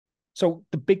So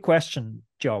the big question,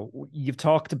 Joe, you've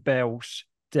talked about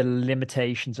the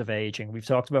limitations of aging. We've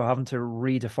talked about having to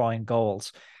redefine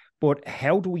goals. But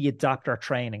how do we adapt our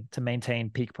training to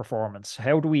maintain peak performance?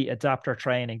 How do we adapt our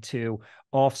training to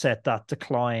offset that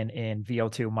decline in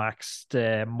VO2 max,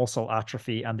 the muscle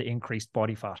atrophy, and the increased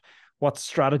body fat? What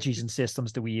strategies and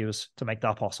systems do we use to make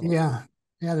that possible? Yeah.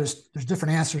 There's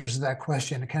different answers to that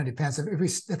question. It kind of depends.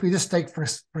 If we just take for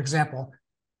example,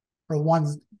 for one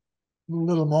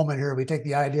little moment here, we take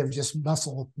the idea of just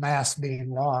muscle mass being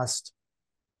lost.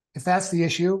 If that's the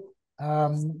issue,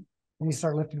 then you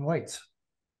start lifting weights.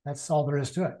 That's all there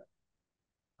is to it.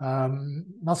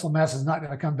 Muscle mass is not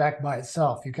going to come back by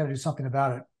itself. You got to do something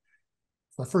about it.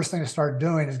 So the first thing to start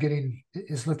doing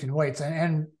is lifting weights.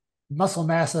 And muscle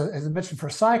mass, as I mentioned, for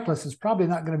cyclists, is probably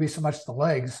not going to be so much the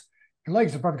legs. Your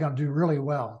legs are probably going to do really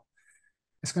well.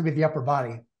 It's going to be the upper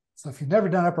body. So if you've never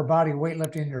done upper body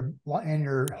weightlifting in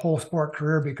your whole sport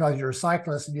career because you're a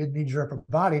cyclist and you need your upper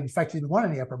body, in fact, you didn't want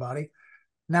any upper body,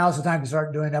 now's the time to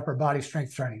start doing upper body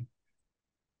strength training.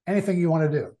 Anything you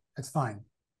want to do, that's fine.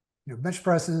 Bench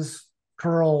presses,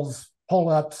 curls,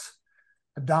 pull-ups,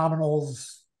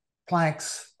 abdominals,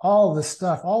 planks, all the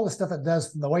stuff that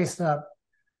does from the waist up,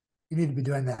 you need to be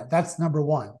doing that. That's number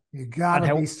one. You got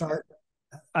to be start.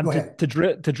 And to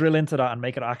drill into that and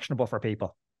make it actionable for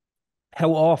people,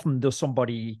 how often does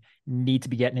somebody need to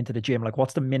be getting into the gym? Like,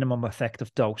 what's the minimum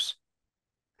effective dose?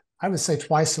 I would say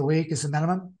twice a week is the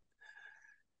minimum.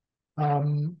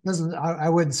 I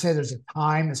wouldn't say there's a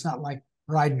time. It's not like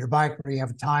riding your bike where you have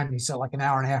a time, you set like an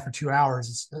hour and a half or 2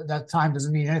 hours. That time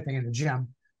doesn't mean anything in the gym.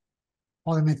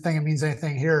 Only thing it means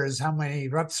anything here is how many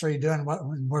reps are you doing,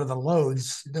 what are the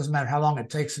loads. It doesn't matter how long it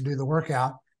takes to do the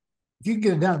workout. If you can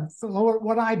get it done,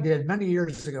 what I did many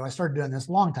years ago, I started doing this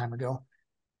a long time ago.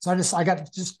 So I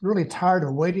got just really tired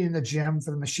of waiting in the gym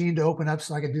for the machine to open up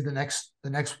so I could do the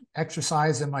next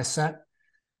exercise in my set.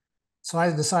 So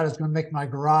I decided I was going to make my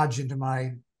garage into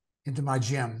my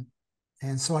gym.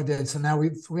 And so I did. So now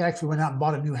we actually went out and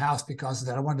bought a new house because of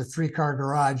that. I wanted a 3-car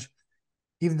garage,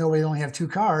 even though we only have 2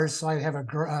 cars. So I have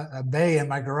a bay in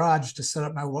my garage to set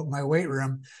up my weight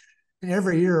room. And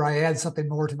every year I add something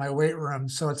more to my weight room.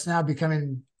 So it's now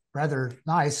becoming rather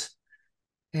nice.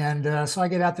 And so I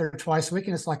get out there twice a week,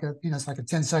 and it's like a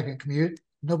 10-second commute.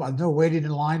 No waiting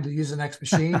in line to use the next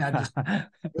machine. I just do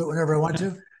it whenever I want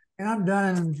to. And I'm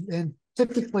done in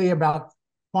typically about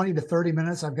 20 to 30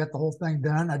 minutes. I've got the whole thing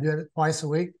done. I do it twice a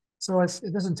week. So it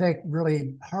doesn't take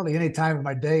really hardly any time of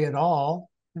my day at all.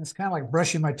 And it's kind of like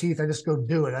brushing my teeth. I just go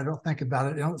do it. I don't think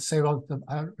about it. I don't say, well,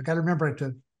 I got to remember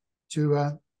to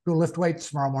go lift weights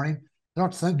tomorrow morning. I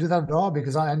don't do that at all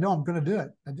because I know I'm going to do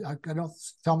it. I don't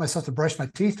tell myself to brush my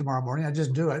teeth tomorrow morning. I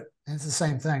just do it. And it's the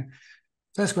same thing.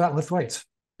 So I just go out and lift weights.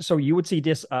 So you would see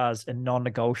this as a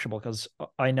non-negotiable, because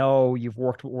I know you've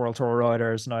worked with World Tour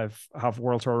riders, and have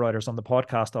World Tour riders on the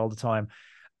podcast all the time.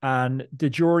 And the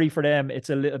jury for them, it's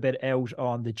a little bit out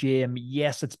on the gym.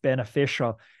 Yes, it's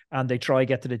beneficial, and they try to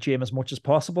get to the gym as much as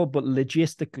possible, but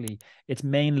logistically, it's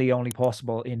mainly only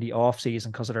possible in the off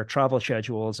season because of their travel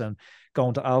schedules and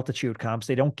going to altitude camps.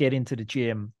 They don't get into the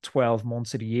gym 12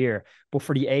 months of the year. But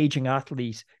for the aging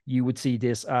athlete, you would see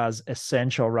this as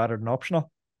essential rather than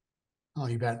optional. Oh,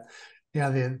 you bet. Yeah,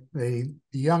 the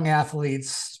young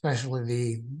athletes,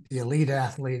 especially the elite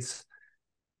athletes,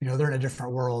 they're in a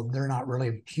different world. They're not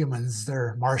really humans.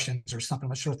 They're Martians or something.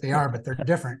 I'm not sure what they are, but they're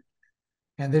different.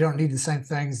 And they don't need the same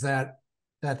things that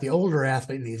the older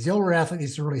athlete needs. The older athlete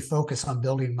needs to really focus on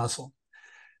building muscle.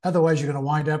 Otherwise, you're going to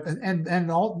wind up,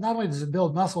 not only does it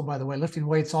build muscle, by the way, lifting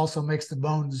weights also makes the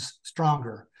bones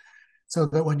stronger. So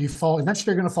that when you fall,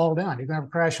 eventually you're going to fall down. You're going to have a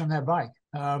crash on that bike.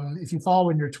 If you fall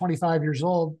when you're 25 years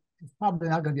old, it's probably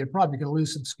not going to be a problem. You're going to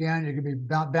lose some skin. You're going to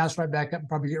be bounce right back up and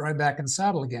probably get right back in the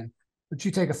saddle again. But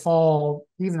you take a fall,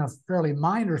 even a fairly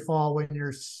minor fall when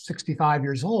you're 65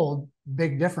 years old,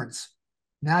 big difference.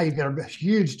 Now you've got a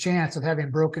huge chance of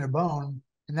having broken a bone,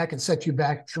 and that can set you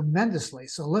back tremendously.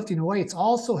 So lifting weights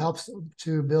also helps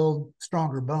to build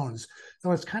stronger bones.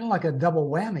 So it's kind of like a double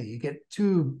whammy. You get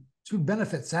two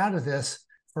benefits out of this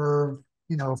for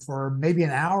maybe an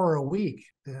hour a week,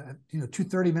 2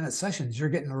 30-minute sessions. You're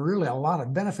getting really a lot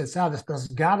of benefits out of this, but it's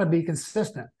got to be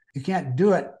consistent. You can't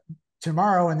do it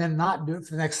tomorrow and then not do it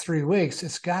for the next 3 weeks.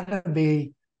 It's got to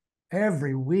be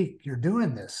every week you're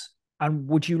doing this. And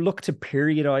would you look to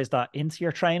periodize that into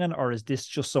your training, or is this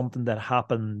just something that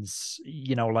happens,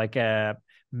 like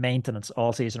maintenance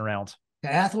all season around?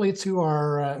 The athletes who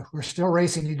are still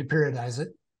racing need to periodize it.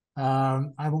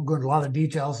 I won't go into a lot of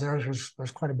details there.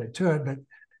 There's quite a bit to it, but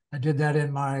I did that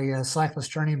in my cyclist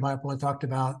training Bible. I talked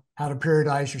about how to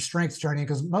periodize your strength training,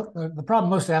 because the problem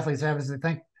most athletes have is they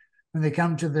think when they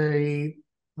come to the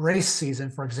race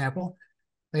season, for example,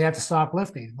 they have to stop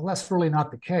lifting. Well, that's really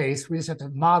not the case. We just have to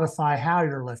modify how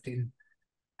you're lifting,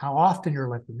 how often you're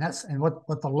lifting, and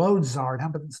what the loads are,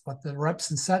 and what the reps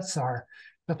and sets are.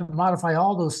 You have to modify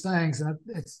all those things, and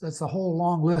it's a whole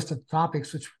long list of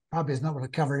topics, which probably is not what I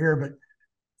cover here, but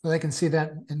so they can see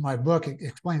that in my book. It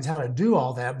explains how to do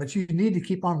all that, but you need to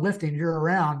keep on lifting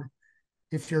year-round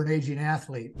if you're an aging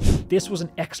athlete. This was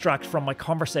an extract from my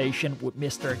conversation with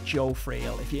Mr. Joe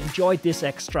Friel. If you enjoyed this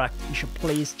extract, you should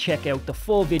please check out the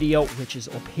full video, which is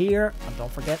up here, and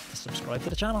don't forget to subscribe to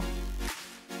the channel.